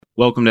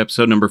Welcome to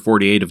episode number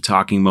 48 of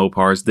Talking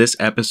Mopars. This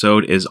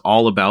episode is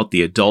all about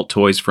the adult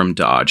toys from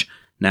Dodge.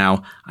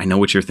 Now, I know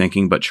what you're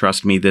thinking, but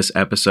trust me, this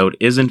episode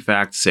is in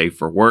fact safe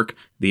for work.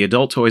 The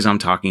adult toys I'm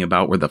talking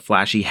about were the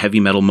flashy heavy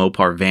metal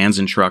Mopar vans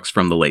and trucks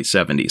from the late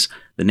 70s.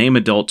 The name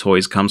Adult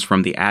Toys comes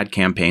from the ad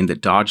campaign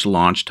that Dodge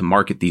launched to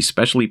market these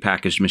specially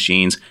packaged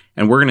machines,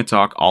 and we're going to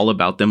talk all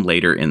about them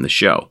later in the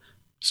show.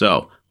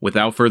 So,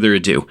 without further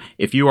ado,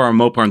 if you are a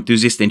Mopar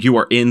enthusiast, then you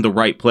are in the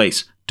right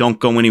place. Don't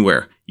go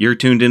anywhere. You're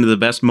tuned into the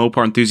best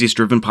Mopar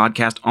enthusiast-driven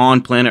podcast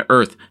on planet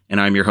Earth, and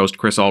I'm your host,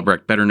 Chris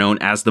Albrecht, better known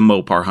as the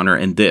Mopar Hunter,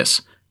 and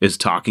this is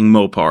Talking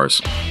Mopars.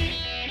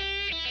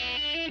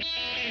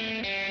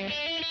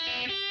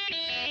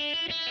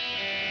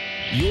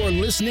 You're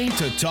listening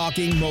to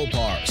Talking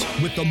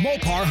Mopars with the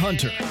Mopar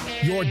Hunter,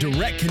 your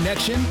direct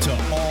connection to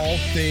all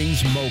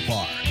things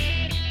Mopar.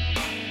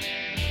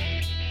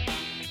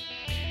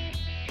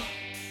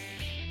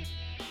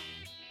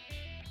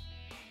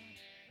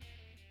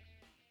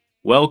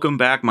 Welcome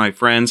back, my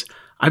friends.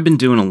 I've been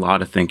doing a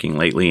lot of thinking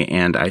lately,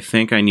 and I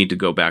think I need to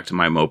go back to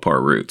my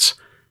Mopar roots.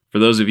 For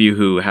those of you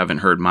who haven't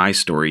heard my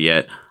story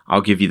yet,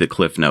 I'll give you the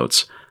cliff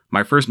notes.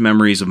 My first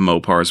memories of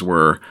Mopars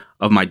were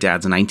of my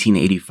dad's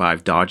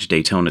 1985 Dodge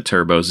Daytona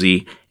Turbo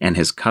Z and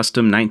his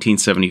custom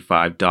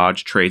 1975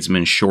 Dodge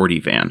Tradesman Shorty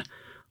van.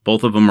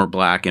 Both of them were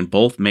black and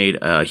both made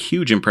a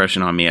huge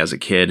impression on me as a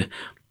kid.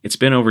 It's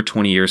been over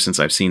 20 years since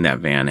I've seen that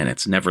van, and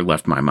it's never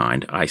left my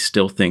mind. I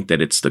still think that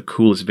it's the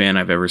coolest van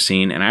I've ever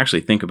seen, and I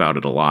actually think about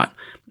it a lot.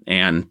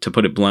 And to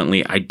put it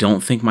bluntly, I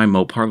don't think my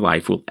Mopar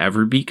life will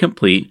ever be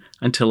complete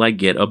until I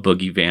get a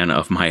boogie van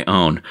of my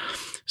own.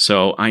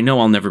 So I know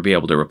I'll never be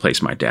able to replace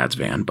my dad's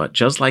van, but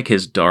just like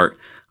his Dart,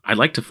 I'd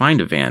like to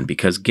find a van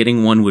because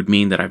getting one would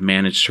mean that I've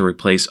managed to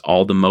replace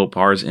all the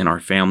Mopars in our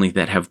family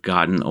that have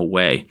gotten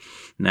away.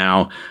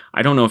 Now,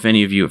 I don't know if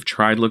any of you have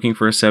tried looking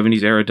for a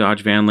 70s era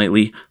Dodge van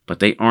lately, but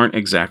they aren't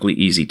exactly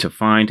easy to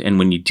find, and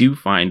when you do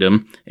find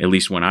them, at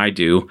least when I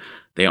do,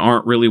 they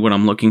aren't really what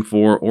I'm looking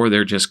for, or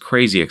they're just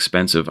crazy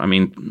expensive. I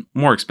mean,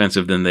 more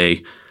expensive than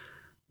they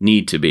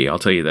need to be, I'll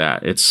tell you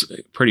that. It's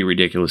pretty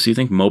ridiculous. You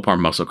think Mopar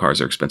muscle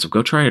cars are expensive?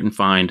 Go try it and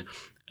find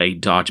a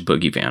Dodge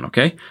boogie van,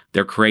 okay?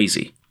 They're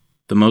crazy.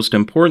 The most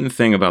important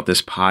thing about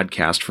this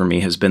podcast for me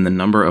has been the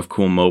number of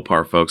cool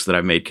Mopar folks that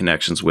I've made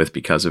connections with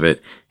because of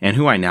it, and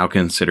who I now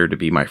consider to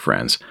be my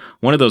friends.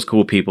 One of those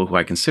cool people who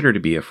I consider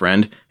to be a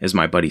friend is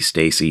my buddy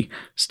Stacy.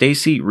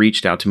 Stacy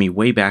reached out to me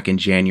way back in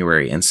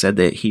January and said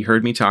that he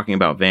heard me talking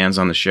about vans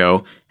on the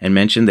show and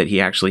mentioned that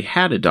he actually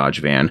had a Dodge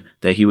van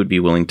that he would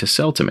be willing to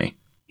sell to me.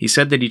 He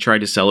said that he tried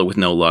to sell it with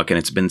no luck and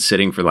it's been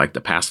sitting for like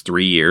the past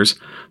 3 years,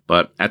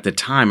 but at the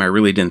time I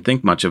really didn't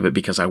think much of it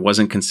because I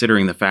wasn't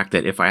considering the fact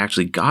that if I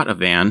actually got a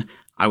van,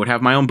 I would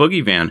have my own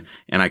boogie van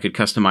and I could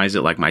customize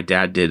it like my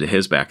dad did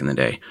his back in the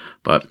day.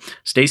 But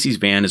Stacy's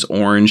van is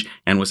orange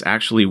and was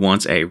actually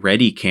once a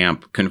Ready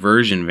Camp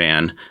conversion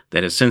van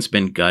that has since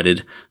been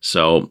gutted,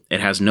 so it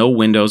has no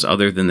windows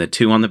other than the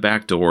two on the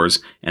back doors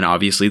and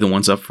obviously the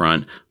ones up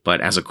front, but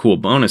as a cool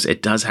bonus,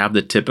 it does have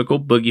the typical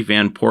boogie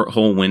van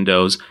porthole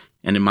windows.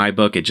 And in my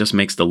book, it just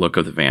makes the look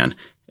of the van.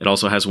 It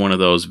also has one of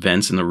those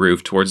vents in the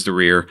roof towards the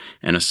rear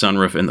and a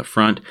sunroof in the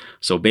front.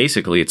 So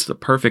basically, it's the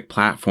perfect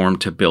platform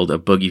to build a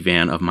boogie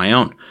van of my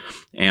own.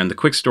 And the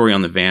quick story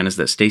on the van is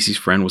that Stacy's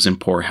friend was in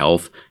poor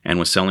health and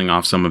was selling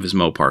off some of his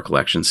Mopar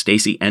collection.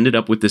 Stacy ended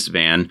up with this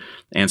van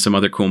and some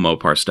other cool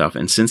Mopar stuff.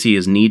 And since he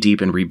is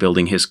knee-deep in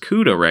rebuilding his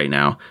Cuda right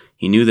now,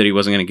 he knew that he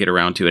wasn't going to get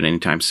around to it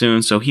anytime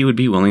soon, so he would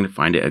be willing to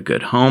find it a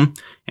good home.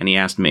 And he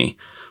asked me.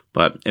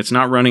 But it's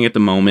not running at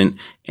the moment,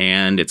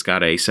 and it's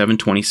got a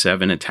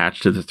 727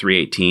 attached to the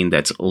 318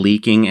 that's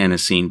leaking and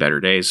has seen better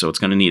days, so it's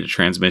going to need a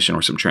transmission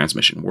or some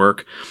transmission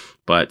work.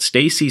 But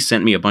Stacy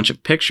sent me a bunch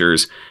of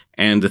pictures,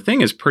 and the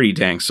thing is pretty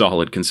dang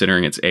solid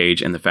considering its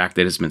age and the fact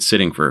that it's been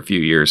sitting for a few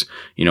years.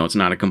 You know, it's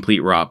not a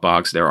complete rot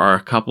box. There are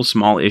a couple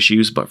small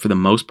issues, but for the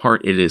most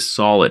part, it is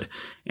solid.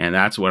 And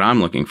that's what I'm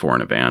looking for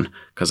in a van,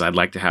 because I'd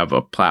like to have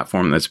a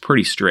platform that's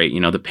pretty straight. You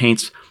know, the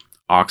paint's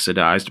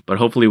oxidized, but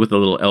hopefully with a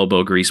little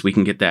elbow grease, we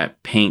can get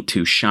that paint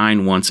to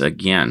shine once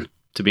again.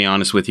 To be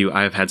honest with you,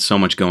 I've had so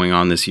much going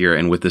on this year,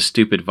 and with the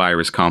stupid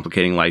virus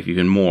complicating life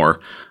even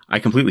more, I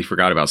completely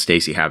forgot about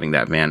Stacy having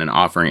that van and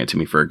offering it to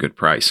me for a good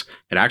price.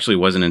 It actually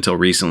wasn't until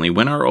recently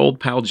when our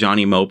old pal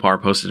Johnny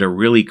Mopar posted a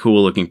really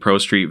cool looking Pro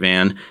Street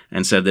van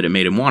and said that it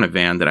made him want a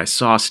van that I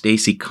saw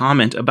Stacy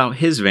comment about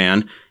his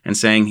van and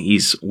saying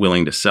he's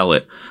willing to sell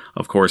it.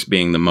 Of course,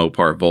 being the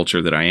Mopar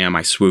vulture that I am,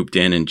 I swooped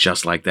in, and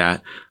just like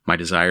that, my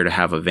desire to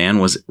have a van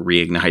was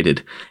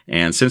reignited.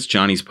 And since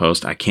Johnny's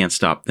post, I can't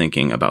stop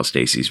thinking about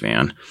Stacy's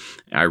van.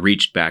 I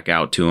reached back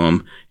out to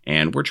him,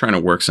 and we're trying to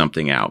work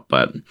something out,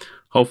 but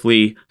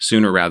hopefully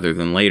sooner rather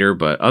than later.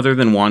 But other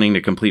than wanting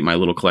to complete my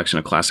little collection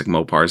of classic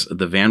Mopars,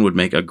 the van would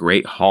make a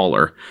great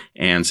hauler.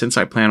 And since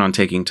I plan on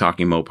taking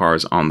Talking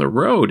Mopars on the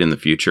road in the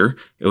future,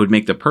 it would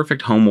make the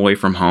perfect home away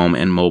from home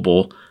and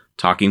mobile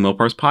Talking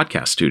Mopars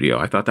podcast studio.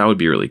 I thought that would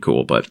be really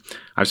cool, but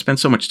I've spent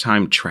so much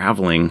time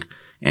traveling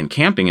and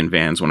camping in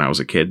vans when I was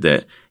a kid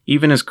that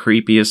Even as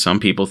creepy as some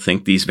people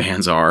think these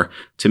vans are,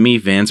 to me,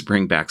 vans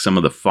bring back some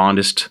of the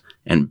fondest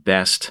and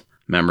best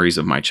memories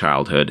of my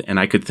childhood, and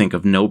I could think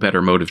of no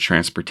better mode of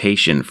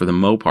transportation for the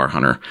Mopar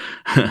hunter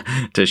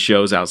to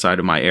shows outside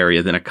of my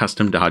area than a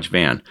custom Dodge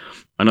van.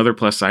 Another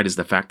plus side is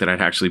the fact that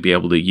I'd actually be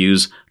able to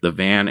use the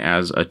van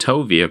as a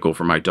tow vehicle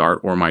for my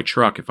Dart or my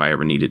truck if I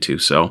ever needed to.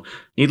 So,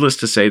 needless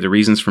to say, the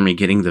reasons for me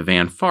getting the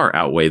van far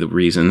outweigh the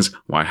reasons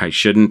why I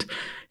shouldn't,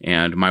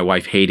 and my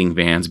wife hating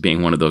vans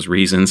being one of those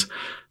reasons.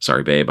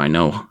 Sorry, babe, I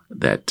know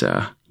that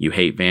you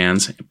hate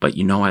vans, but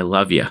you know I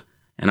love you,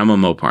 and I'm a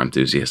Mopar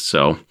enthusiast,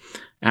 so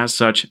as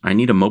such, I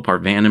need a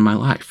Mopar van in my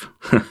life.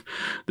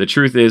 The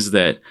truth is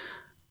that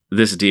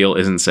this deal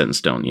isn't set in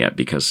stone yet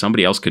because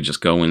somebody else could just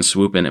go and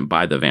swoop in and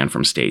buy the van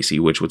from Stacy,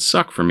 which would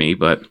suck for me,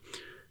 but,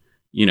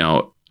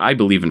 I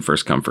believe in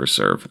first come, first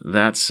serve.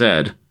 That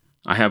said,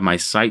 I have my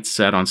sights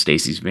set on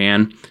Stacy's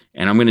van,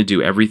 and I'm going to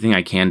do everything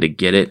I can to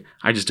get it.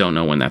 I just don't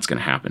know when that's going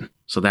to happen.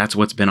 So that's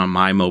what's been on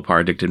my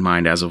Mopar addicted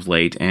mind as of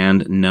late,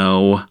 and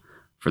no,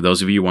 for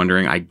those of you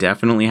wondering, I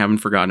definitely haven't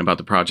forgotten about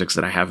the projects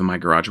that I have in my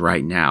garage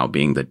right now,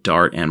 being the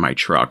Dart and my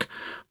truck.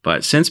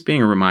 But since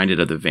being reminded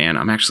of the van,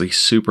 I'm actually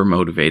super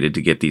motivated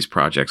to get these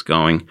projects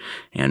going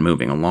and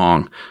moving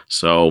along.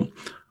 So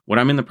what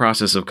I'm in the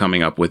process of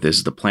coming up with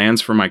is the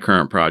plans for my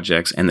current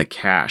projects and the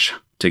cash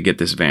to get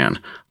this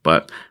van.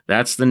 But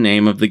that's the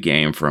name of the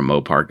game for a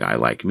Mopar guy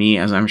like me,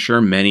 as I'm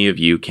sure many of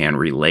you can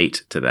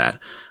relate to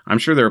that. I'm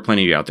sure there are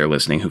plenty of you out there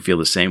listening who feel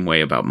the same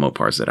way about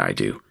Mopars that I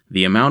do.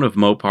 The amount of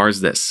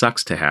Mopars that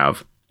sucks to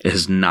have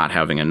is not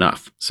having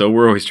enough. So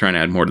we're always trying to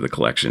add more to the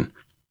collection.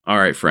 All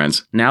right,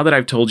 friends, now that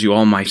I've told you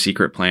all my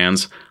secret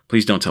plans,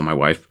 please don't tell my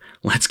wife.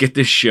 Let's get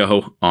this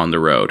show on the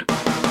road.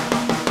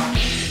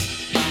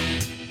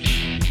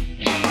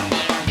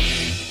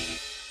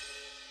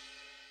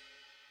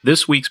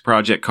 This week's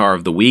project car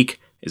of the week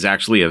is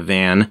actually a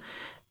van,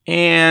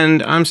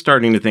 and I'm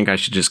starting to think I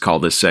should just call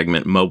this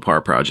segment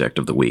Mopar Project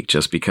of the Week,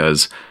 just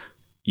because,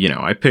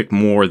 I picked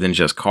more than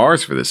just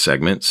cars for this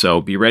segment,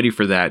 so be ready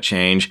for that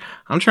change.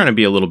 I'm trying to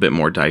be a little bit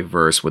more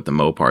diverse with the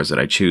Mopars that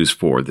I choose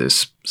for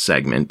this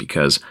segment,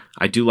 because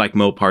I do like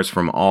Mopars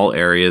from all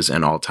areas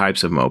and all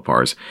types of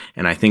Mopars,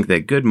 and I think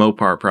that good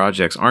Mopar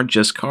projects aren't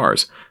just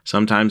cars.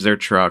 Sometimes they're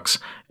trucks,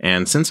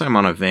 and since I'm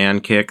on a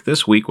van kick,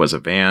 this week was a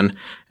van,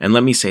 and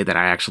let me say that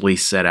I actually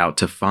set out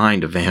to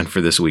find a van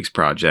for this week's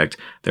project.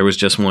 There was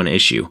just one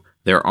issue.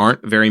 There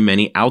aren't very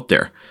many out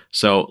there.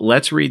 So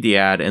let's read the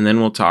ad and then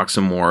we'll talk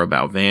some more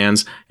about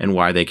vans and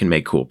why they can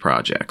make cool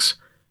projects.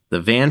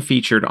 The van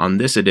featured on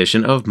this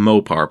edition of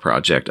Mopar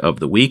Project of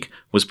the Week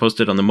was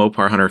posted on the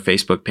Mopar Hunter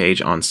Facebook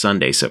page on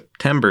Sunday,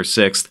 September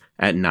 6th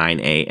at 9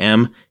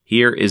 a.m.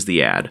 Here is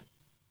the ad.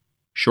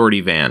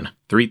 Shorty van,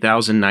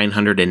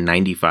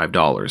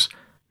 $3,995.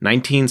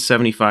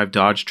 1975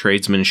 Dodge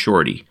Tradesman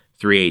Shorty,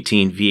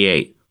 318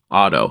 V8,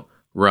 auto,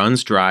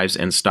 runs, drives,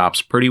 and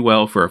stops pretty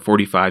well for a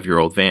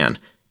 45-year-old van.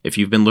 If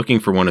you've been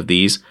looking for one of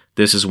these,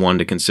 this is one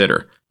to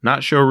consider.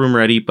 Not showroom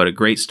ready, but a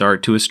great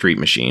start to a street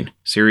machine.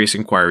 Serious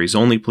inquiries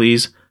only,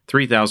 please.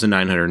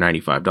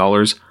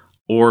 $3,995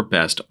 or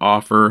best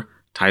offer.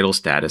 Title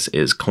status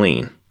is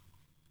clean.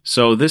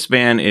 So this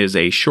van is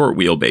a short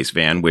wheelbase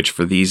van, which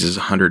for these is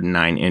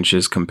 109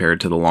 inches compared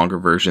to the longer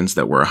versions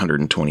that were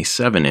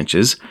 127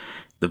 inches.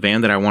 The van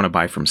that I want to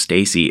buy from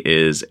Stacy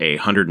is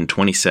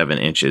 127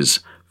 inches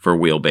for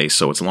wheelbase,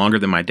 so it's longer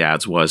than my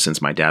dad's was,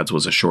 since my dad's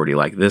was a shorty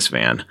like this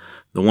van.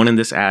 The one in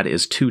this ad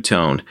is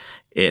two-toned.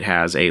 It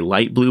has a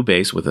light blue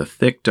base with a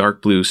thick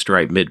dark blue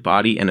striped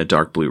mid-body and a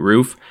dark blue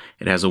roof.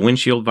 It has a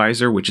windshield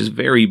visor, which is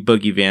very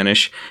boogie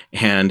vanish,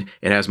 and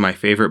it has my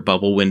favorite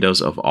bubble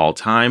windows of all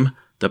time,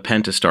 the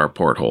Pentastar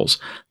portholes.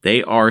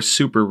 They are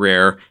super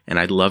rare, and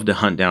I'd love to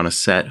hunt down a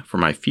set for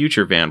my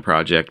future van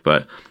project,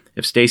 but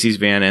if Stacy's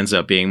van ends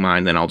up being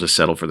mine, then I'll just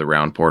settle for the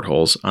round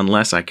portholes,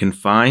 unless I can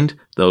find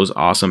those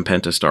awesome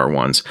Pentastar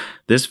ones.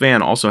 This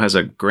van also has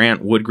a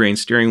Grant wood grain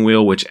steering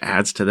wheel, which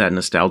adds to that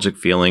nostalgic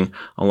feeling,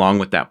 along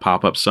with that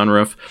pop-up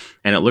sunroof.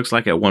 And it looks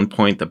like at one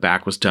point the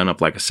back was done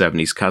up like a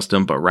 70s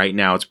custom, but right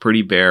now it's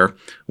pretty bare,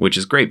 which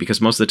is great because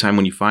most of the time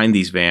when you find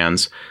these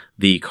vans,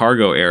 the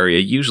cargo area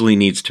usually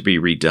needs to be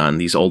redone.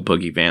 These old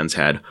boogie vans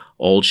had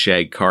old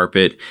shag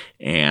carpet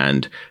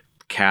and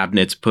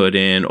cabinets put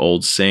in,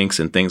 old sinks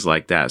and things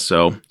like that.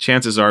 So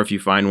chances are if you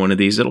find one of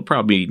these, it'll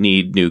probably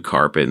need new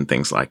carpet and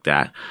things like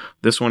that.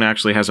 This one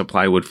actually has a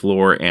plywood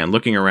floor, and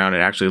looking around,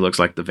 it actually looks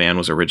like the van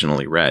was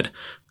originally red.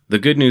 The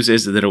good news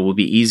is that it will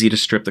be easy to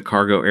strip the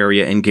cargo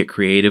area and get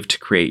creative to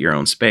create your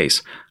own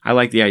space. I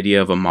like the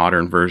idea of a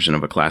modern version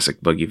of a classic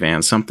boogie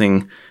van,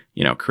 something,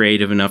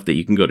 creative enough that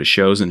you can go to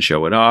shows and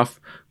show it off,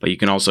 but you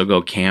can also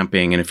go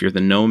camping, and if you're the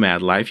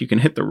nomad life, you can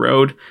hit the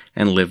road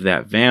and live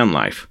that van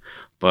life.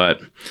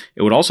 But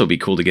it would also be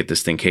cool to get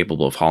this thing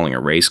capable of hauling a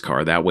race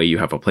car. That way you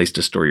have a place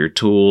to store your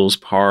tools,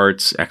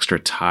 parts, extra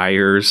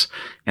tires,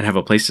 and have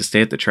a place to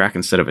stay at the track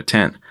instead of a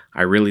tent.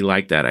 I really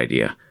like that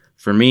idea.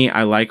 For me,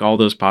 I like all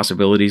those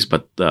possibilities,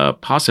 but the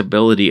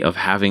possibility of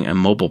having a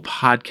mobile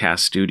podcast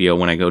studio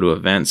when I go to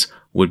events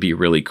would be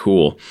really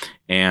cool.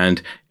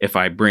 And if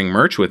I bring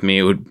merch with me,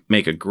 it would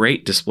make a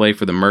great display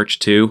for the merch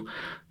too.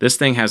 This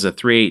thing has a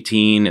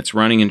 318, it's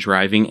running and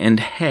driving,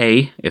 and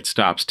hey, it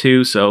stops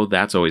too, so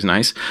that's always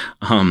nice.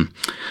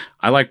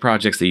 I like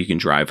projects that you can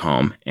drive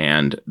home,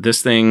 and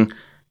this thing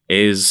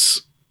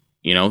is,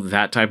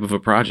 that type of a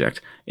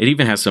project. It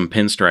even has some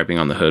pinstriping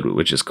on the hood,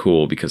 which is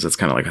cool because it's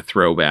kind of like a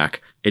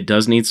throwback. It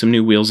does need some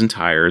new wheels and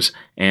tires,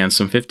 and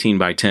some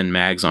 15x10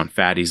 mags on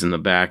fatties in the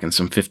back, and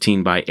some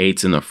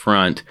 15x8s in the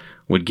front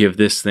would give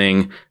this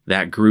thing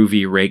that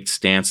groovy raked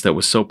stance that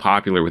was so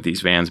popular with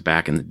these vans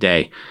back in the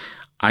day.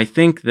 I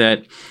think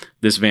that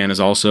this van is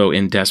also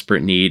in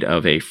desperate need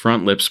of a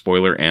front lip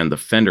spoiler and the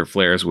fender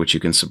flares, which you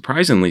can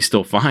surprisingly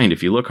still find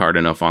if you look hard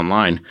enough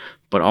online.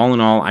 But all in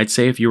all, I'd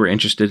say if you were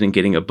interested in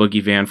getting a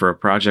boogie van for a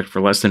project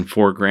for less than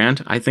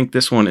 $4,000, I think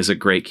this one is a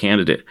great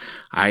candidate.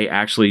 I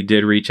actually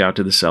did reach out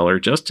to the seller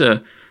just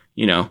to,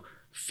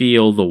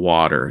 feel the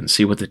water and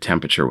see what the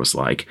temperature was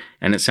like.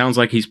 And it sounds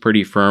like he's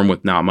pretty firm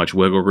with not much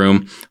wiggle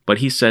room, but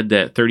he said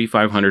that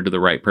 $3,500 to the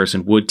right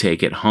person would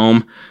take it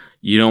home.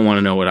 You don't want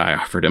to know what I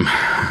offered him,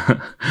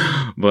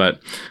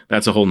 but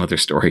that's a whole nother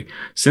story.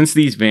 Since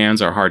these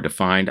vans are hard to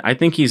find, I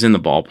think he's in the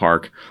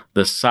ballpark.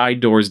 The side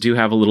doors do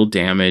have a little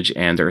damage,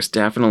 and there's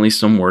definitely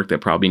some work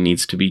that probably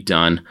needs to be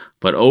done,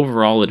 but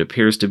overall it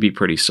appears to be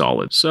pretty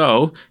solid.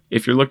 So,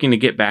 if you're looking to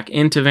get back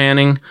into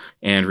vanning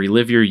and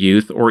relive your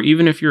youth, or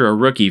even if you're a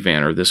rookie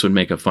vanner, this would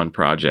make a fun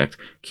project.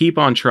 Keep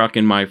on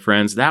trucking, my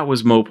friends. That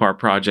was Mopar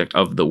Project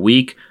of the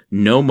Week.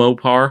 No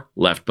Mopar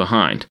left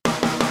behind.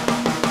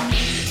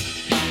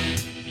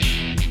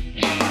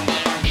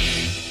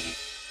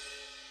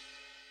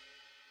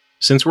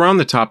 Since we're on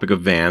the topic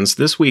of vans,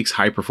 this week's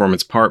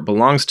high-performance part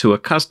belongs to a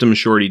custom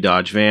Shorty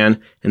Dodge van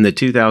in the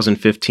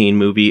 2015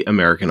 movie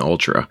American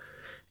Ultra.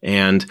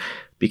 And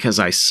because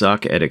I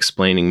suck at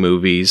explaining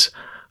movies,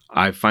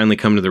 I've finally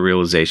come to the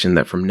realization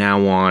that from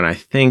now on, I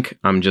think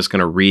I'm just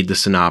going to read the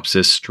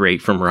synopsis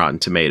straight from Rotten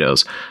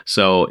Tomatoes.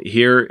 So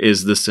here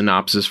is the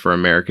synopsis for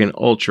American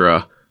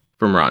Ultra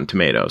from Rotten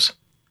Tomatoes.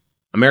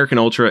 American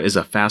Ultra is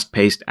a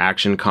fast-paced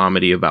action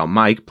comedy about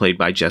Mike, played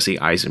by Jesse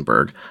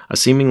Eisenberg, a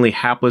seemingly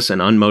hapless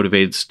and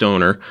unmotivated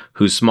stoner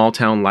whose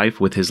small-town life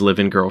with his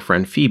live-in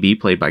girlfriend Phoebe,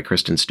 played by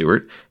Kristen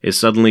Stewart, is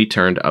suddenly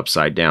turned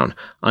upside down.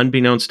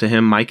 Unbeknownst to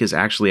him, Mike is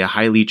actually a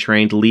highly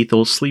trained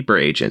lethal sleeper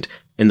agent.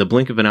 In the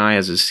blink of an eye,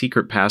 as his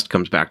secret past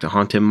comes back to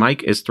haunt him,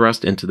 Mike is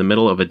thrust into the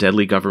middle of a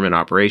deadly government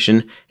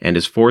operation and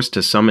is forced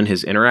to summon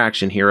his inner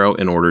action hero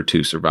in order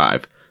to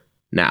survive.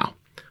 Now,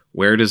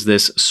 where does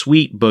this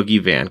sweet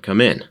boogie van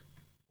come in?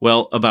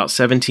 Well, about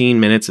 17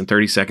 minutes and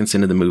 30 seconds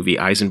into the movie,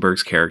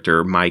 Eisenberg's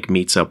character, Mike,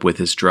 meets up with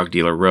his drug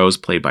dealer, Rose,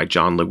 played by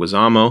John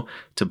Leguizamo,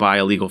 to buy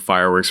illegal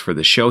fireworks for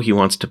the show he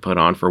wants to put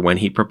on for when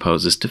he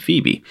proposes to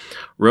Phoebe.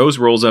 Rose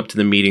rolls up to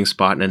the meeting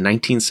spot in a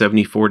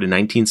 1974 to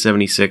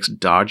 1976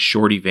 Dodge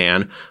Shorty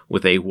van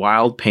with a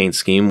wild paint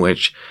scheme,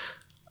 which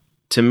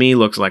to me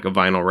looks like a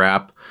vinyl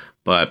wrap.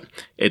 But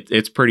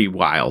it's pretty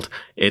wild.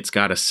 It's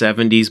got a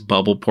 70s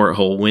bubble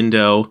porthole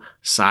window,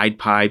 side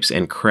pipes,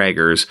 and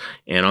Kraggers.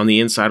 And on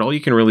the inside, all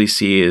you can really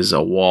see is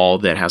a wall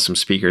that has some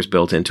speakers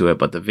built into it.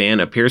 But the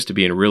van appears to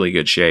be in really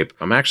good shape.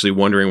 I'm actually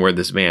wondering where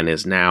this van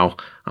is now.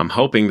 I'm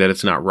hoping that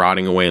it's not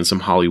rotting away in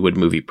some Hollywood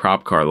movie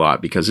prop car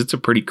lot because it's a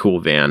pretty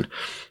cool van.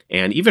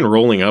 And even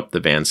rolling up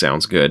the van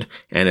sounds good,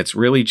 and it's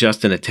really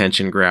just an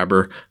attention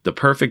grabber, the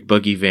perfect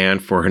boogie van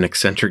for an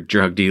eccentric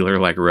drug dealer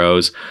like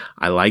Rose.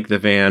 I like the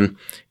van.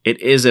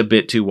 It is a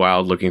bit too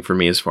wild looking for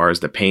me as far as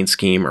the paint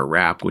scheme or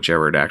wrap,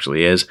 whichever it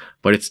actually is,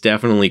 but it's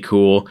definitely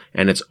cool,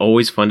 and it's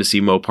always fun to see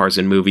Mopars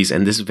in movies,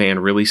 and this van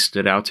really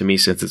stood out to me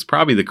since it's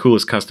probably the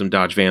coolest custom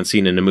Dodge van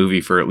seen in a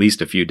movie for at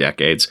least a few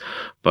decades.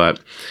 But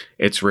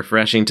it's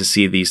refreshing to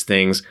see these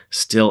things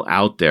still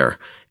out there.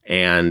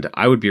 And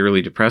I would be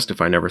really depressed if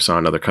I never saw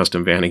another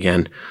custom van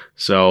again.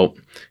 So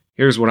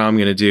here's what I'm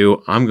going to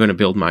do. I'm going to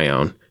build my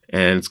own.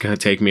 And it's going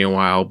to take me a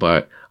while,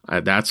 but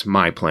that's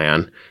my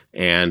plan.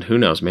 And who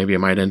knows, maybe I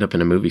might end up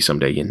in a movie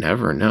someday. You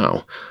never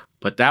know.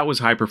 But that was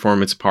High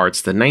Performance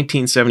Parts, the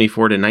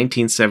 1974 to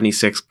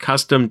 1976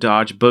 custom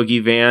Dodge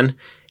boogie van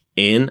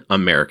in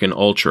American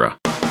Ultra.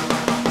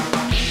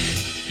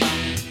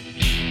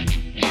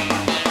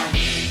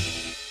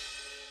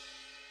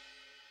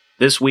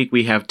 This week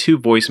we have 2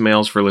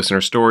 voicemails for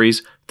listener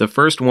stories. The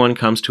first one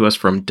comes to us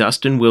from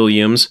Dustin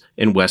Williams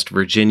in West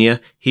Virginia.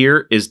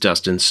 Here is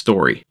Dustin's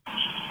story.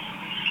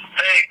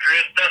 Hey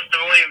Chris, Dustin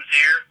Williams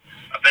here.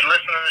 I've been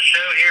listening to the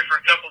show here for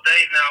a couple of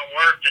days now at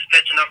work, just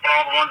catching up on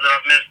all the ones that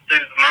I've missed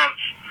through the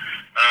months.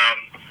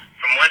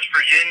 From West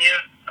Virginia,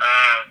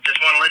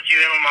 just want to let you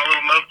in on my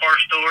little Mopar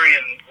story.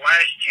 And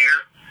last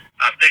year,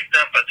 I picked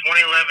up a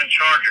 2011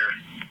 Charger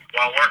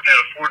while working at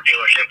a Ford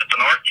dealership. It's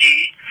an RT,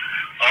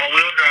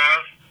 all-wheel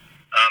drive.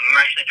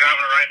 I'm actually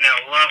driving it right now.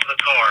 Love the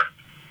car.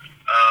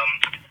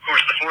 Of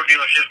course, the Ford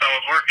dealership I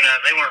was working at,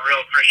 they weren't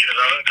real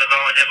appreciative of it because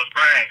all I did was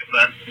brag.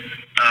 But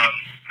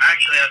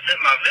Actually, I sent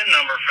my VIN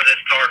number for this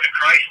car to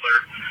Chrysler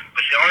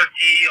with the RT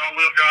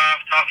all-wheel drive,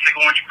 top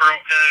single orange pearl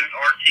code,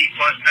 RT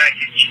plus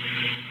package.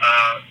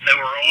 There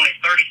were only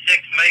 36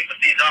 made with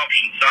these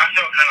options, so I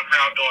felt kind of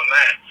proud doing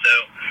that. So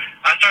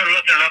I started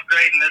looking at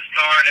upgrading this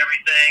car and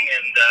everything,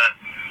 and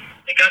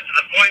it got to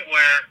the point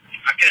where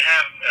I could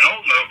have an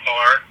old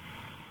Mopar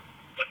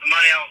with the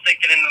money I was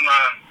thinking into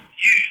my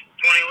used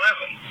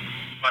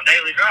 2011, my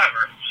daily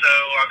driver. So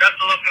I got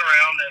to looking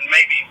around, and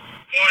maybe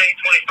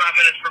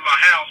 20-25 minutes from my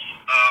house,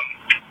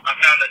 I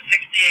found a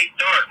 68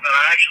 Dart that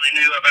I actually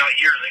knew about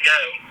years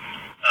ago,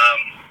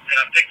 and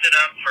I picked it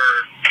up for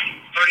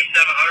 $3,700.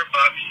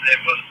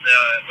 It was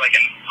like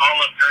an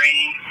olive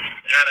green.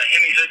 It had a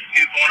Hemi hood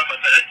scoop on it, but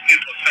the hood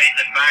scoop was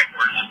facing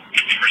backwards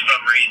for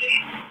some reason,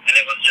 and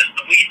it was just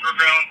the weeds were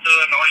growing to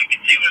it, and all you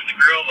could see was the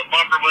grill. The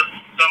bumper was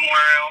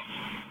somewhere else.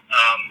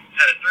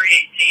 Had a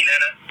 318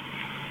 in it.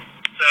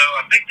 So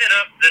I picked it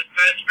up this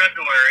past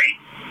February.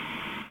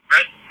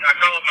 I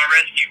call it my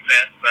rescue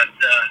pet, but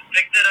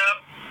picked it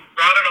up,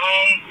 brought it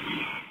home,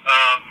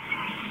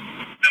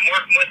 been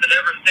working with it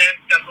ever since.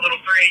 Got the little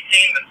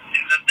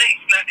 318. The thing,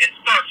 it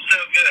starts so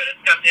good.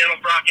 It's got the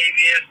Edelbrock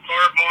ABS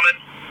carb on it.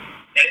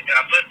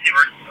 I put,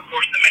 of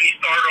course, the mini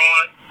starter on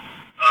it,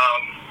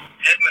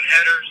 Edmund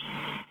headers.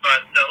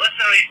 But listening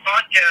to these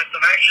podcasts,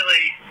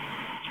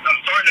 I'm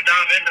starting to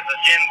dive into the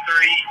Gen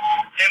 3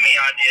 Hemi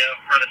idea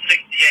for the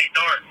 68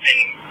 Dart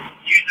and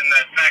using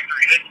that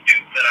factory hood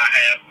scoop that I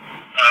have.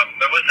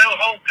 There was no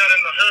hole cut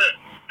in the hood.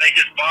 They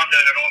just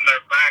bonded it on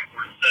there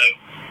backwards. So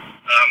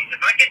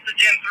if I get the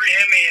Gen 3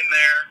 Hemi in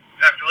there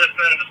after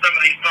listening to some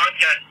of these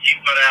podcasts you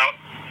put out,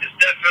 it's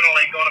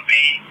definitely going to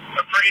be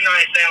a pretty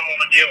nice animal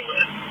to deal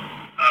with.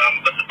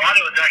 But the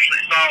body was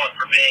actually solid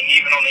for being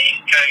even on the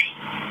East Coast.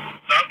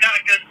 So I've got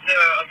a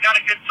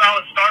good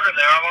solid starter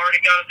there. I've already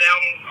got it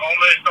down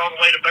almost all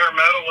the way to bare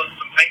metal with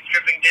some paint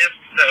stripping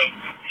discs. So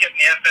it's getting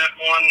the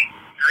FF1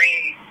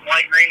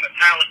 light green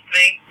metallic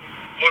paint,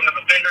 according to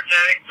the fender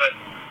tag. But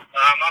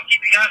I'll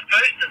keep you guys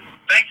posted.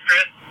 Thanks,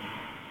 Chris.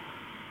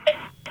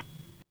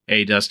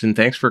 Hey, Dustin,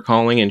 thanks for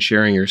calling and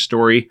sharing your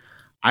story.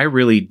 I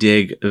really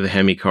dig the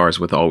Hemi cars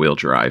with all-wheel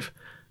drive.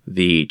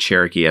 The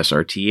Cherokee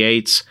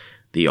SRT8s,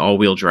 the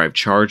all-wheel drive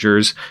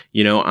Chargers.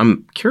 You know,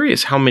 I'm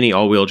curious how many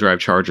all-wheel drive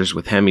Chargers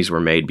with Hemis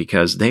were made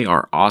because they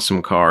are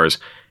awesome cars.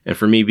 And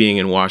for me being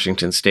in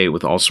Washington State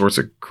with all sorts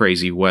of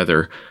crazy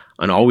weather,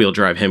 an all-wheel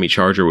drive Hemi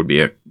Charger would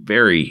be a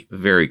very,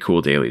 very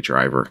cool daily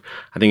driver.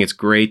 I think it's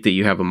great that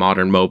you have a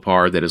modern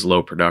Mopar that is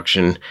low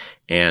production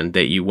and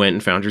that you went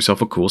and found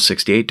yourself a cool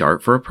 68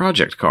 Dart for a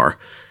project car.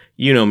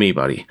 You know me,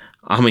 buddy.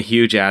 I'm a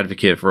huge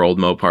advocate for old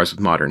Mopars with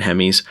modern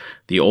Hemis.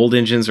 The old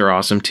engines are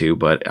awesome too,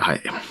 but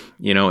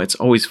it's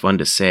always fun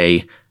to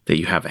say that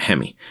you have a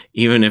Hemi,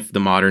 even if the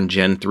modern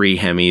Gen 3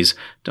 Hemis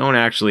don't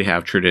actually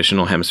have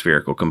traditional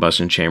hemispherical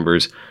combustion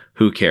chambers.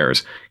 Who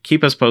cares?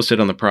 Keep us posted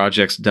on the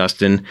projects,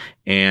 Dustin.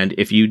 And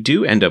if you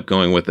do end up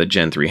going with a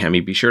Gen 3 Hemi,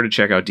 be sure to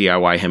check out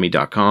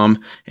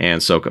DIYHemi.com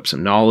and soak up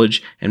some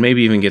knowledge and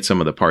maybe even get some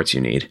of the parts you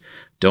need.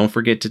 Don't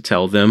forget to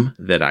tell them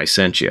that I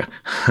sent you.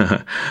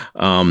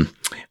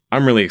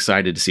 I'm really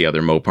excited to see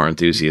other Mopar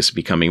enthusiasts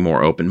becoming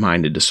more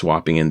open-minded to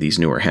swapping in these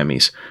newer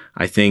Hemis.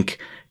 I think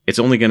it's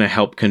only going to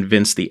help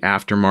convince the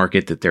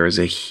aftermarket that there is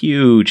a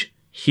huge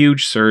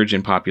surge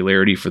in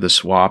popularity for the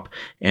swap.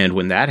 And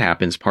when that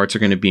happens, parts are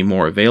going to be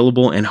more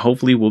available and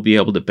hopefully we'll be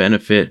able to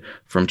benefit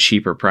from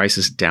cheaper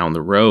prices down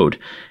the road.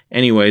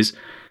 Anyways,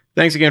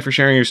 thanks again for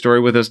sharing your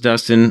story with us,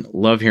 Dustin.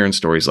 Love hearing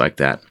stories like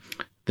that.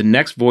 The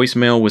next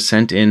voicemail was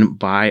sent in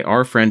by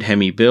our friend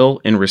Hemi Bill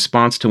in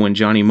response to when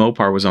Johnny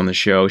Mopar was on the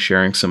show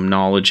sharing some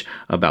knowledge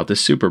about the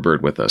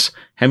Superbird with us.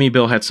 Hemi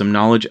Bill had some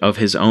knowledge of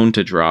his own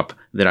to drop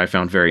that I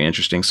found very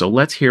interesting, so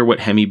let's hear what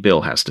Hemi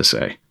Bill has to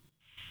say.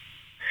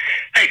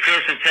 Hey,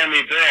 Chris, it's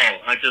Hemi Bill.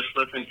 I just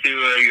listened to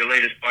your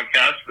latest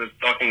podcast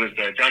talking with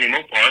Johnny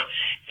Mopar,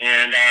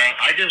 and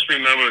I just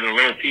remembered a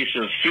little piece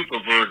of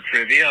Superbird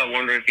trivia. I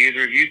wonder if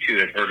either of you two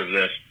had heard of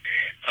this.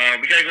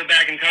 We got to go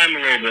back in time a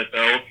little bit,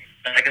 though.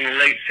 Back in the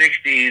late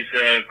 60s,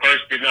 cars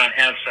did not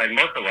have side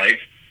marker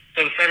lights,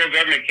 so the federal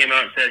government came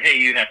out and said, hey,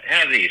 you have to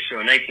have these. So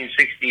in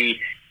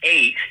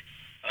 1968,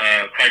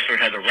 Chrysler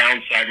had the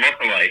round side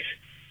marker lights.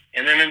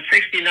 And then in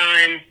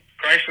 69,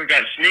 Chrysler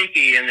got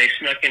sneaky and they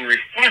snuck in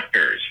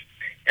reflectors.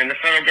 And the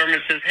federal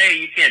government says, hey,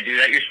 you can't do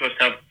that. You're supposed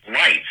to have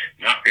lights,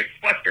 not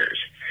reflectors.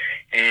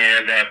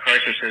 And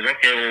Chrysler says,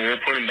 okay, well,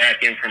 we'll put them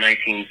back in for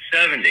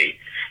 1970.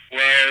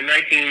 Well, in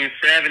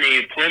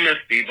 1970,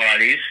 Plymouth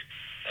B-bodies,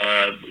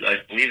 I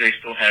believe they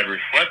still had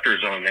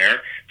reflectors on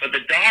there, but the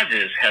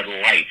Dodges had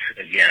lights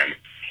again.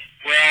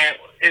 Well,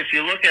 if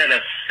you look at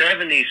a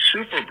 70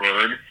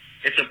 Superbird,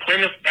 it's a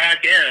Plymouth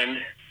back end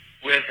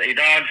with a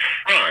Dodge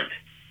front.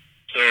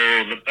 So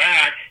the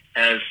back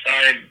has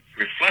side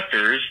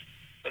reflectors,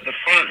 but the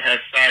front has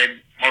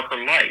side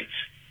marker lights.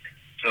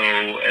 So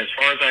as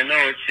far as I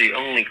know, it's the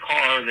only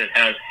car that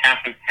has half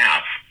and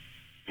half.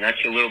 And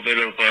that's a little bit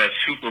of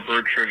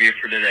Superbird trivia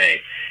for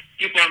today.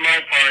 Keep on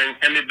Mopar,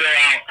 Hemi Bill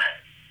out.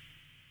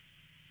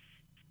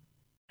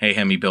 Hey,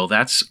 Hemi Bill,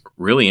 that's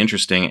really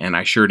interesting, and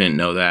I sure didn't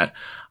know that.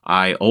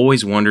 I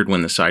always wondered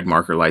when the side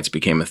marker lights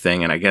became a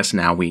thing, and I guess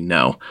now we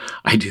know.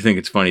 I do think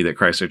it's funny that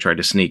Chrysler tried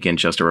to sneak in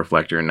just a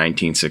reflector in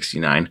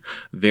 1969.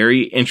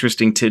 Very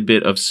interesting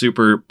tidbit of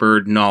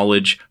Superbird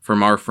knowledge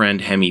from our friend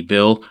Hemi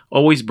Bill,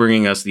 always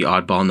bringing us the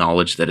oddball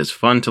knowledge that is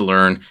fun to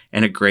learn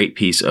and a great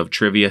piece of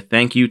trivia.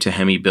 Thank you to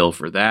Hemi Bill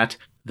for that.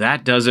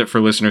 That does it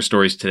for Listener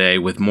Stories today,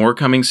 with more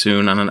coming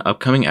soon on an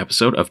upcoming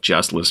episode of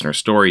Just Listener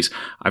Stories.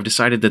 I've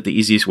decided that the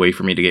easiest way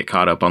for me to get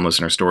caught up on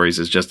Listener Stories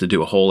is just to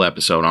do a whole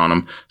episode on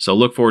them, so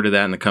look forward to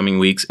that in the coming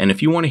weeks. And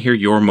if you want to hear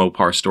your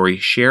Mopar story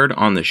shared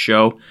on the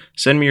show,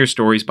 send me your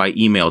stories by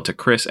email to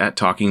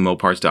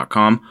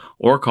chris@talkingmopars.com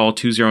or call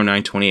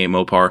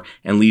 209-28-MOPAR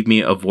and leave me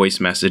a voice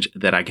message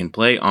that I can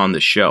play on the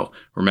show.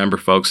 Remember,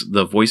 folks,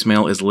 the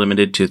voicemail is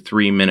limited to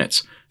 3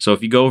 minutes. So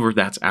if you go over,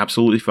 that's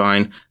absolutely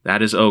fine.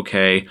 That is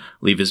okay.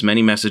 Leave as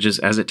many messages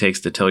as it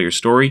takes to tell your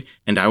story,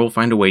 and I will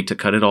find a way to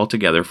cut it all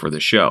together for the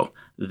show.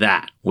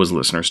 That was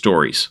Listener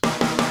Stories.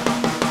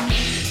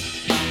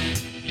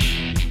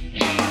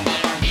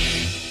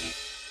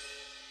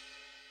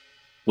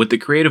 With the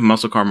creative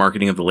muscle car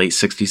marketing of the late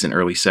 60s and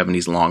early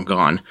 70s long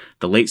gone,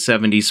 the late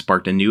 70s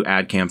sparked a new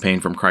ad campaign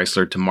from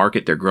Chrysler to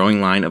market their growing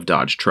line of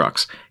Dodge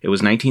trucks. It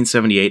was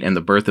 1978 and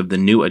the birth of the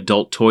new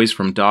Adult Toys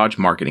from Dodge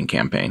marketing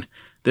campaign.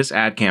 This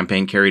ad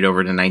campaign carried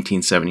over to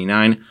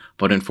 1979,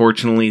 but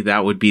unfortunately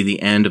that would be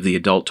the end of the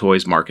Adult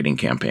Toys marketing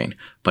campaign.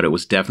 But it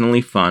was definitely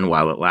fun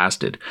while it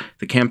lasted.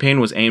 The campaign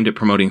was aimed at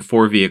promoting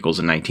 4 vehicles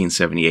in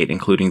 1978,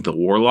 including the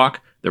Warlock,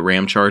 the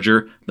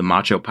Ramcharger, the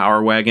Macho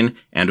Power Wagon,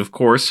 and of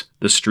course,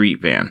 the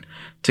Street Van.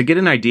 To get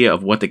an idea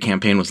of what the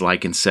campaign was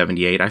like in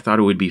 78, I thought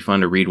it would be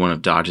fun to read one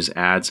of Dodge's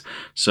ads.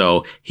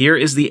 So here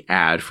is the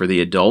ad for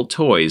the Adult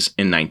Toys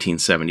in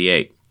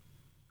 1978.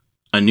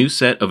 A new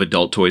set of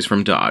adult toys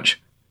from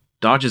Dodge.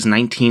 Dodge's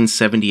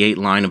 1978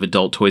 line of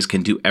adult toys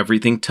can do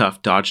everything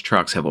tough Dodge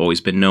trucks have always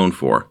been known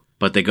for,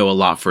 but they go a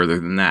lot further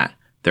than that.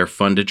 They're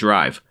fun to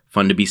drive,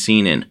 fun to be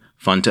seen in,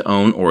 fun to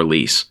own or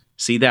lease.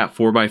 See that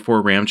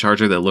 4x4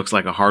 Ramcharger that looks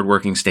like a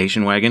hard-working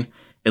station wagon?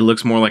 It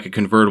looks more like a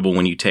convertible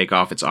when you take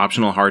off its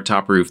optional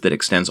hardtop roof that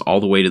extends all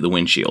the way to the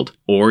windshield.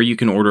 Or you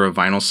can order a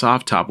vinyl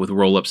soft top with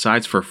roll-up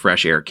sides for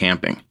fresh air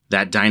camping.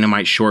 That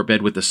dynamite short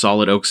bed with the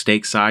solid oak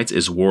stake sides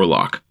is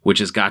Warlock, which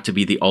has got to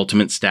be the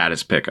ultimate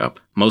status pickup.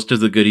 Most of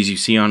the goodies you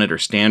see on it are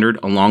standard,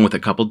 along with a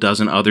couple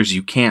dozen others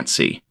you can't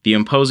see. The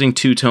imposing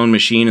two-tone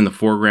machine in the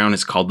foreground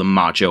is called the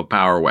Macho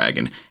Power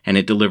Wagon, and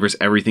it delivers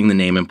everything the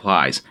name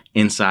implies,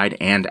 inside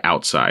and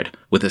outside,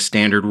 with a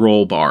standard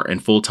roll bar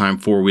and full-time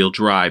four-wheel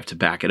drive to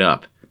back it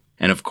up.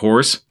 And of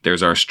course,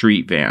 there's our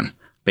Street Van,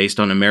 based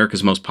on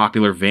America's most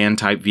popular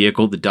van-type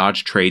vehicle, the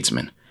Dodge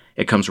Tradesman.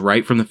 It comes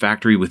right from the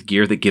factory with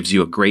gear that gives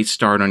you a great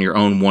start on your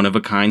own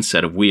one-of-a-kind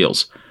set of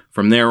wheels.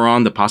 From there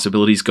on, the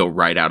possibilities go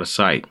right out of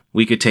sight.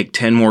 We could take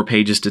 10 more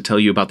pages to tell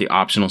you about the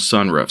optional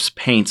sunroofs,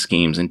 paint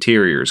schemes,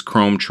 interiors,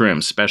 chrome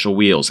trims, special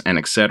wheels, and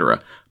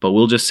etc. But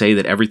we'll just say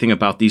that everything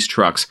about these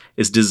trucks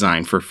is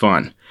designed for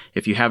fun.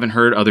 If you haven't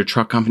heard other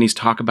truck companies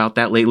talk about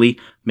that lately,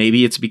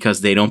 maybe it's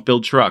because they don't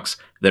build trucks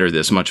that are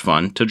this much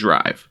fun to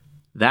drive.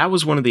 That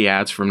was one of the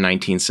ads from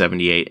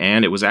 1978,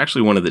 and it was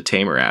actually one of the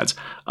tamer ads.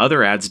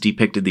 Other ads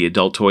depicted the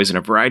adult toys in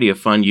a variety of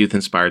fun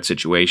youth-inspired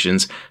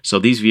situations, so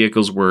these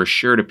vehicles were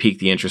sure to pique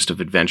the interest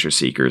of adventure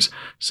seekers.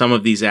 Some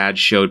of these ads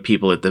showed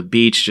people at the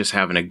beach just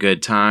having a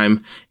good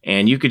time,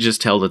 and you could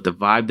just tell that the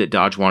vibe that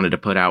Dodge wanted to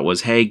put out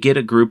was, hey, get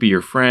a group of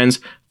your friends,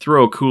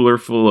 throw a cooler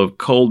full of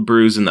cold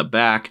brews in the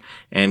back,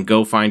 and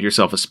go find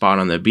yourself a spot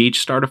on the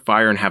beach, start a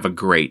fire, and have a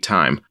great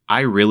time.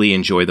 I really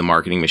enjoy the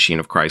marketing machine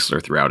of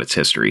Chrysler throughout its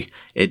history.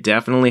 It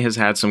definitely has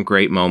had some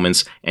great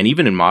moments, and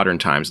even in modern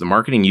times, the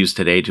marketing used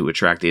today to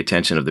attract the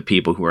attention of the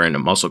people who are into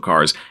muscle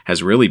cars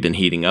has really been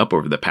heating up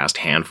over the past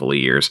handful of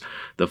years.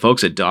 The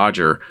folks at Dodge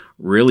are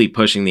really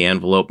pushing the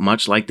envelope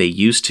much like they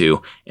used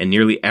to, and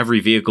nearly every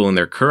vehicle in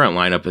their current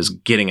lineup is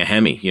getting a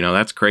Hemi.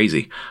 That's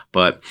crazy.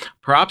 But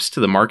props to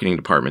the marketing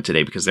department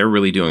today, because they're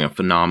really doing a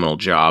phenomenal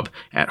job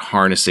at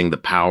harnessing the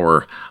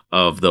power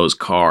of those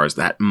cars,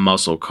 that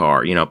muscle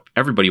car.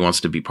 Everybody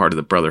wants to be part of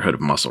the Brotherhood of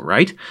Muscle,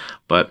 right?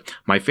 But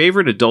my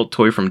favorite adult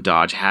toy from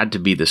Dodge had to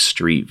be the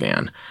Street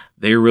Van.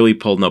 They really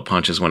pulled no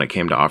punches when it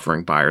came to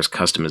offering buyers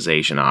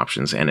customization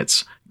options, and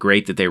it's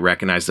great that they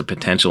recognize the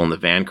potential in the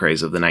van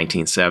craze of the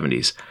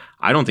 1970s.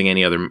 I don't think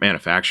any other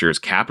manufacturers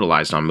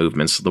capitalized on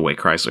movements the way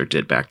Chrysler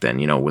did back then,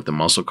 with the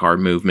muscle car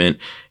movement,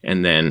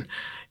 and then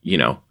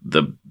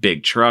the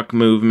big truck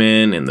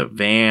movement and the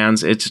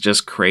vans. It's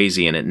just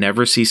crazy, and it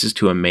never ceases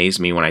to amaze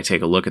me when I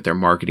take a look at their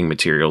marketing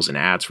materials and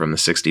ads from the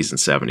 60s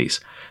and 70s.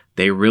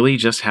 They really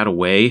just had a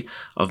way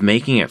of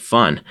making it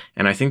fun,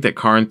 and I think that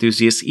car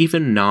enthusiasts,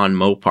 even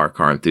non-Mopar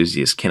car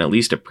enthusiasts, can at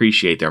least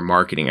appreciate their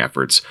marketing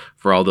efforts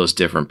for all those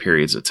different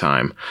periods of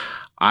time.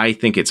 I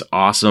think it's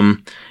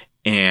awesome,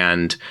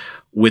 and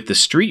with the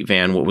Street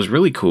Van, what was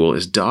really cool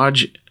is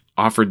Dodge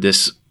offered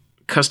this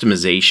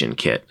customization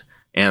kit.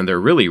 And they're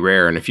really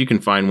rare, and if you can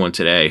find one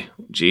today,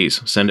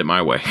 geez, send it my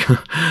way.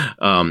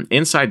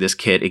 Inside this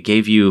kit, it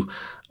gave you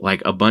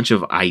like a bunch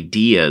of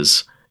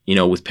ideas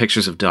with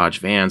pictures of Dodge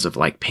vans of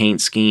like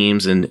paint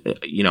schemes and,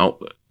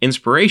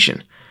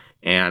 inspiration.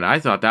 And I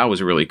thought that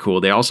was really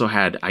cool. They also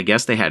had, I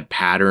guess they had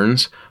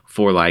patterns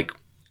for like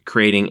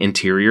creating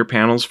interior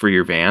panels for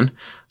your van.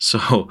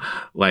 So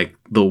like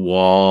the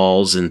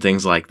walls and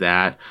things like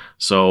that.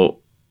 So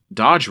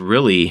Dodge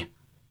really,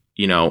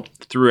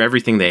 threw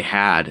everything they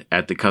had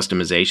at the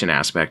customization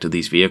aspect of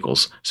these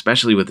vehicles,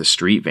 especially with the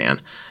street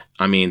van.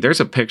 I mean, there's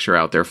a picture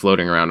out there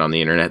floating around on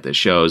the internet that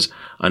shows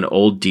an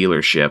old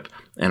dealership,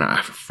 and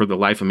for the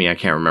life of me, I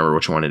can't remember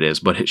which one it is,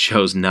 but it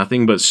shows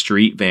nothing but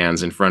street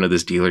vans in front of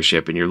this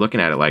dealership, and you're looking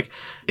at it like,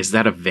 is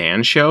that a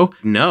van show?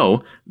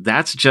 No,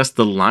 that's just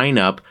the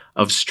lineup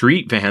of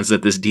street vans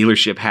that this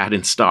dealership had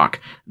in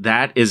stock.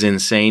 That is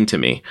insane to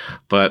me.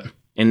 But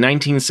in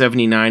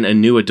 1979, a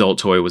new adult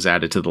toy was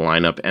added to the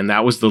lineup, and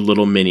that was the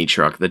little mini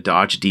truck, the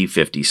Dodge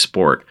D50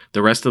 Sport.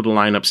 The rest of the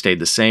lineup stayed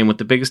the same, with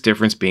the biggest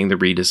difference being the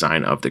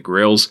redesign of the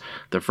grills.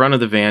 The front of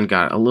the van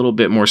got a little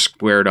bit more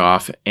squared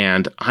off,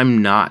 and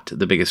I'm not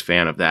the biggest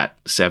fan of that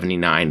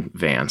 79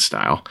 van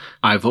style.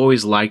 I've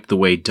always liked the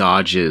way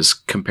Dodges,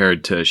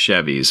 compared to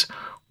Chevys,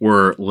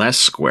 were less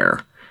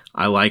square.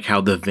 I like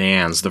how the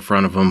vans, the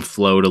front of them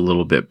flowed a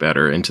little bit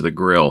better into the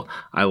grill.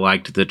 I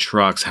liked the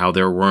trucks, how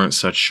there weren't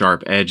such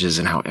sharp edges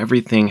and how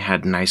everything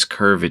had nice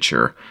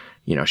curvature.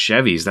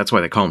 Chevys, that's why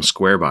they call them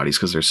square bodies,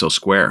 because they're so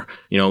square.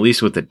 At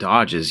least with the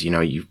Dodges,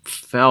 you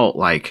felt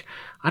like,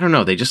 I don't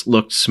know, they just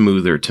looked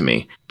smoother to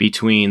me.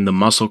 Between the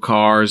muscle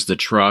cars, the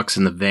trucks,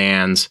 and the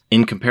vans,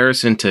 in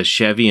comparison to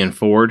Chevy and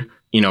Ford,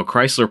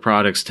 Chrysler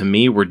products to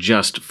me were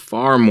just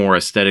far more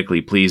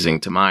aesthetically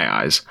pleasing to my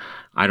eyes.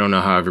 I don't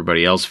know how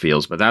everybody else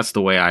feels, but that's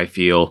the way I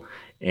feel,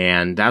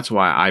 and that's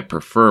why I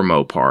prefer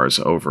Mopars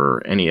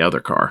over any other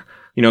car.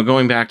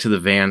 Going back to the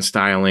van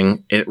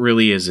styling, it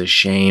really is a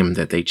shame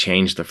that they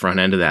changed the front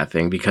end of that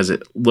thing because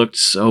it looked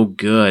so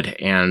good,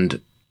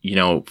 and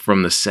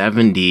from the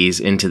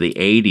 70s into the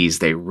 80s,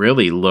 they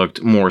really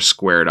looked more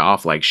squared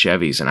off like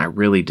Chevys, and I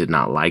really did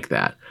not like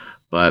that.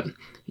 But,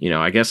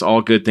 I guess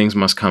all good things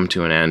must come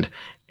to an end.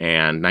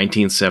 And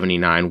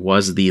 1979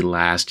 was the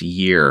last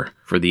year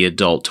for the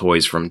adult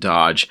toys from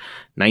Dodge.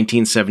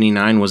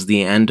 1979 was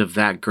the end of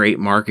that great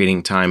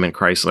marketing time in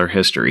Chrysler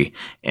history.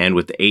 And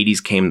with the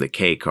 80s came the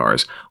K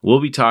cars. We'll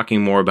be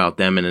talking more about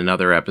them in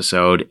another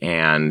episode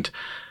and,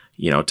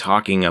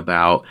 talking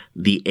about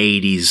the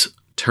 80s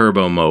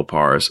turbo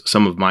Mopars,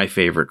 some of my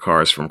favorite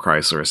cars from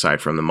Chrysler aside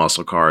from the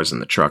muscle cars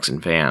and the trucks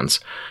and vans.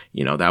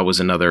 That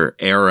was another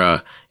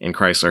era in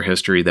Chrysler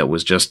history that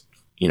was just,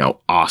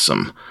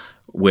 awesome.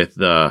 With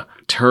the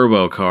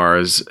turbo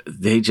cars,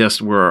 they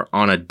just were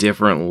on a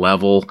different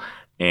level.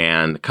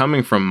 And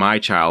coming from my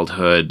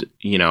childhood,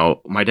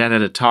 my dad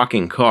had a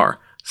talking car.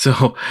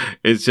 So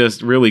it's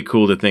just really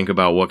cool to think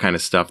about what kind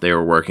of stuff they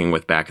were working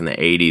with back in the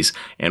 80s.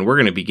 And we're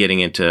going to be getting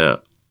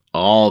into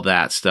all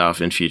that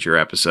stuff in future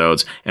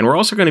episodes. And we're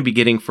also going to be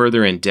getting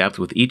further in depth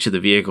with each of the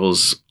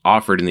vehicles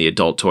offered in the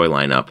adult toy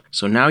lineup.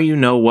 So now you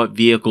know what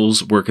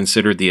vehicles were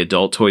considered the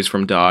adult toys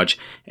from Dodge,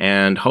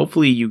 and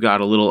hopefully you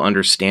got a little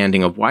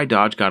understanding of why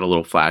Dodge got a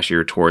little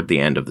flashier toward the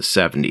end of the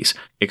 70s.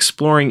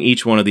 Exploring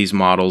each one of these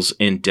models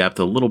in depth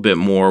a little bit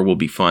more will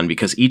be fun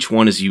because each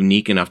one is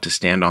unique enough to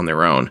stand on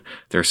their own.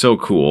 They're so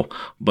cool,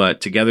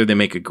 but together they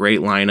make a great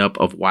lineup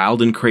of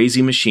wild and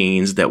crazy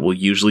machines that will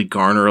usually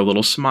garner a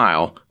little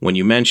smile when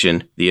you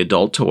mention the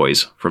adult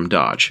toys from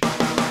Dodge.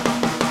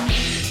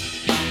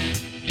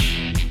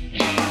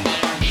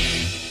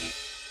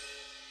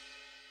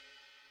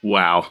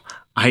 Wow,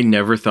 I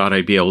never thought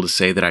I'd be able to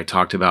say that I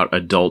talked about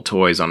adult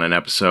toys on an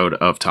episode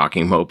of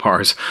Talking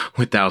Mopars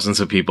with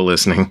thousands of people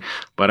listening,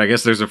 but I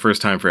guess there's a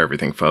first time for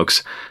everything,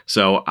 folks.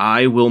 So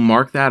I will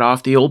mark that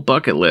off the old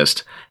bucket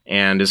list.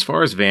 And as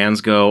far as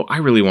vans go, I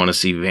really want to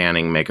see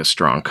vanning make a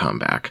strong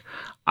comeback.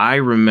 I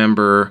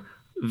remember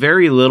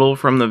very little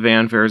from the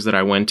van fairs that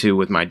I went to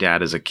with my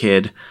dad as a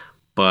kid,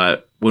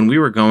 but when we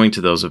were going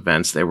to those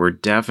events, they were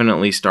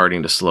definitely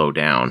starting to slow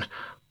down.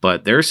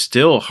 But there's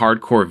still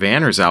hardcore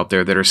vanners out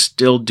there that are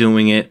still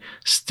doing it,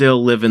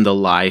 still living the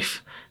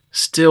life,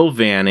 still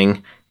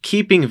vanning,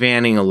 keeping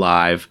vanning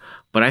alive.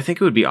 But I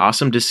think it would be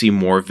awesome to see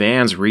more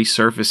vans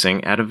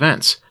resurfacing at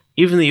events.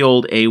 Even the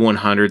old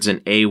A100s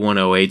and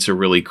A108s are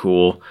really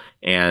cool,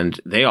 and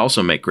they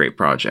also make great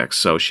projects.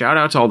 So shout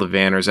out to all the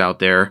vanners out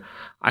there.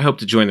 I hope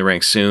to join the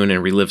ranks soon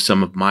and relive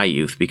some of my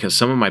youth because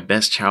some of my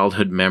best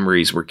childhood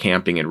memories were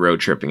camping and road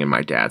tripping in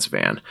my dad's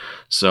van.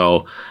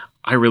 So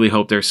I really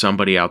hope there's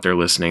somebody out there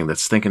listening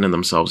that's thinking to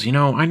themselves,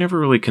 I never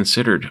really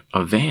considered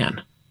a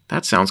van.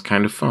 That sounds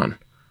kind of fun.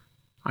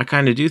 I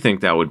kind of do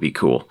think that would be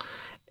cool.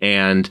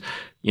 And,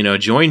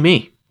 join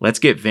me. Let's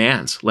get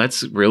vans.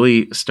 Let's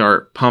really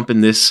start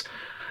pumping this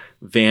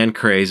van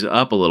craze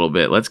up a little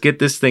bit. Let's get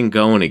this thing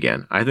going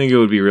again. I think it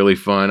would be really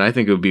fun. I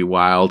think it would be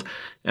wild.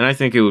 And I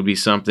think it would be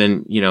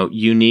something,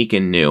 unique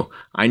and new.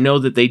 I know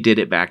that they did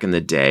it back in the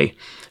day,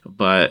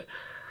 but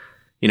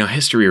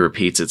history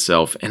repeats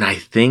itself. And I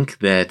think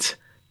that,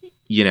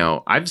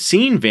 I've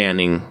seen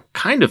vanning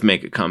kind of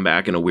make a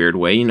comeback in a weird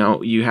way.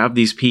 You have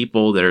these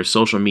people that are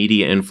social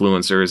media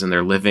influencers and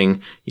they're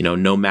living,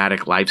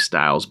 nomadic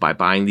lifestyles by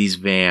buying these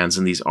vans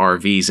and these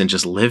RVs and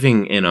just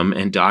living in them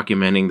and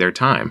documenting their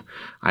time.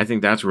 I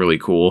think that's really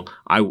cool.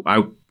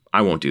 I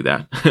won't do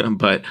that,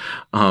 but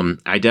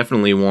I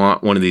definitely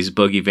want one of these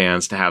boogie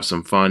vans to have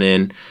some fun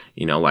in,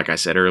 like I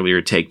said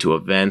earlier, take to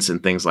events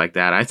and things like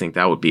that. I think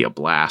that would be a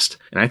blast.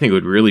 And I think it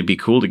would really be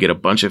cool to get a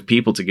bunch of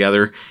people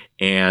together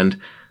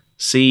and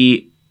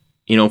see,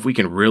 if we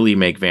can really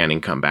make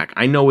vanning come back.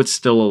 I know it's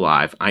still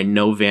alive. I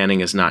know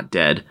vanning is not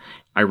dead.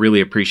 I really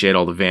appreciate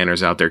all the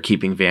vanners out there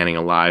keeping vanning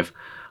alive.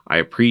 I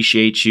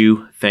appreciate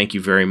you. Thank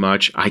you very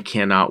much. I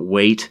cannot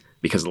wait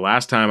because the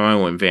last time I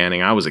went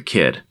vanning, I was a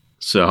kid.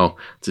 So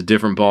it's a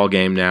different ball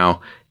game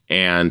now.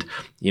 And,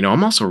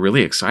 I'm also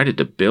really excited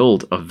to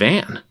build a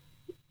van.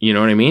 You know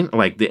what I mean?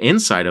 Like the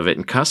inside of it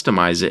and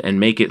customize it and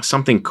make it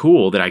something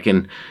cool that I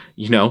can,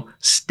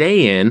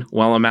 stay in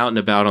while I'm out and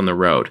about on the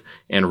road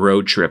and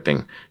road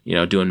tripping,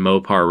 doing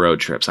Mopar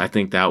road trips. I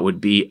think that would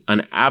be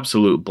an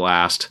absolute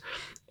blast.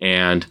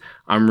 And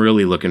I'm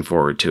really looking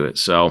forward to it.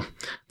 So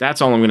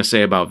that's all I'm going to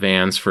say about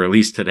vans for at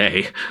least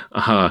today.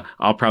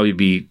 I'll probably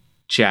be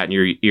chatting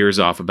your ears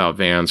off about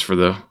vans for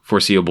the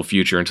foreseeable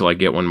future until I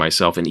get one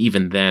myself. And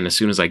even then, as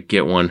soon as I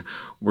get one,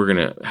 we're going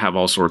to have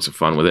all sorts of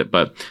fun with it.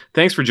 But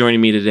thanks for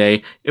joining me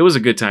today. It was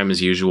a good time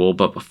as usual.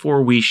 But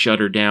before we shut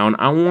her down,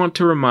 I want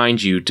to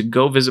remind you to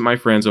go visit my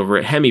friends over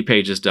at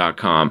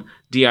HemiPages.com,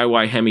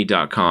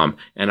 DIYHemi.com,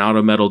 and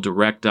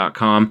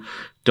AutoMetalDirect.com.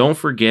 Don't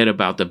forget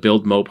about the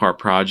Build Mopar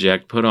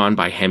project put on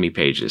by Hemi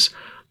Pages.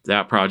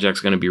 That project's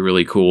going to be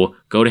really cool.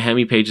 Go to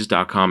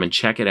HemiPages.com and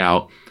check it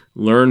out.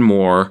 Learn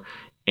more.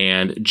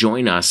 And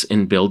join us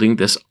in building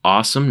this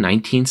awesome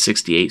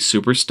 1968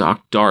 Super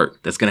Stock Dart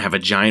that's going to have a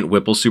giant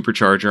Whipple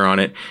supercharger on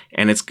it.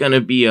 And it's going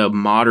to be a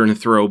modern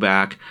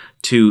throwback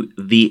to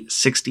the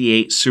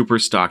 68 Super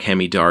Stock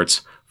Hemi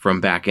darts from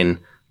back in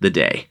the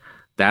day.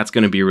 That's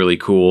going to be really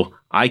cool.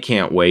 I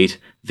can't wait.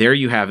 There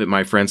you have it,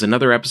 my friends.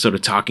 Another episode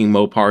of Talking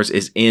Mopars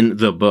is in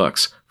the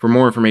books. For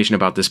more information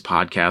about this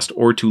podcast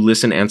or to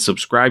listen and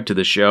subscribe to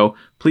the show,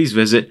 please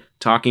visit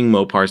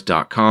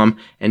TalkingMopars.com.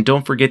 And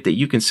don't forget that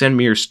you can send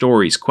me your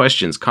stories,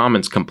 questions,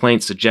 comments,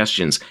 complaints,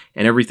 suggestions,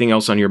 and everything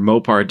else on your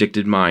Mopar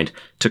addicted mind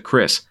to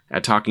Chris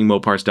at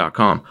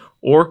TalkingMopars.com.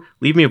 Or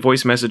leave me a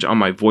voice message on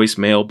my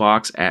voicemail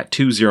box at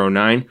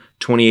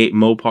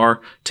 209-28-MOPAR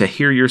to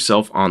hear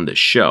yourself on the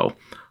show.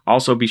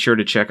 Also, be sure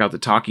to check out the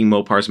Talking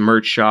Mopars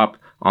merch shop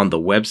on the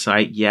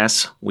website.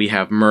 Yes, we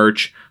have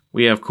merch.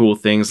 We have cool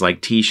things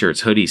like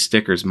t-shirts, hoodies,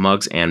 stickers,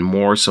 mugs, and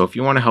more. So if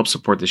you want to help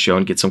support the show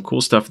and get some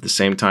cool stuff at the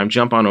same time,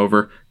 jump on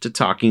over to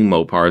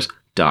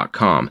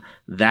TalkingMopars.com.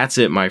 That's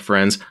it, my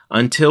friends.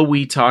 Until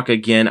we talk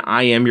again,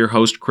 I am your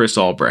host, Chris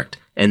Albrecht,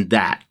 and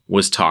that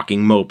was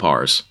Talking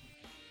Mopars.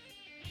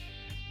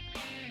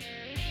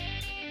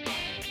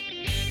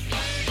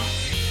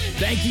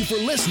 Thank you for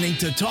listening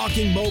to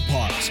Talking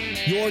Mopars,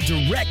 your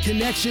direct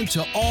connection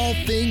to all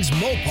things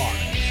Mopar.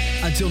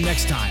 Until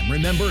next time,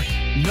 remember,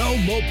 no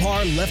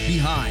Mopar left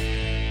behind.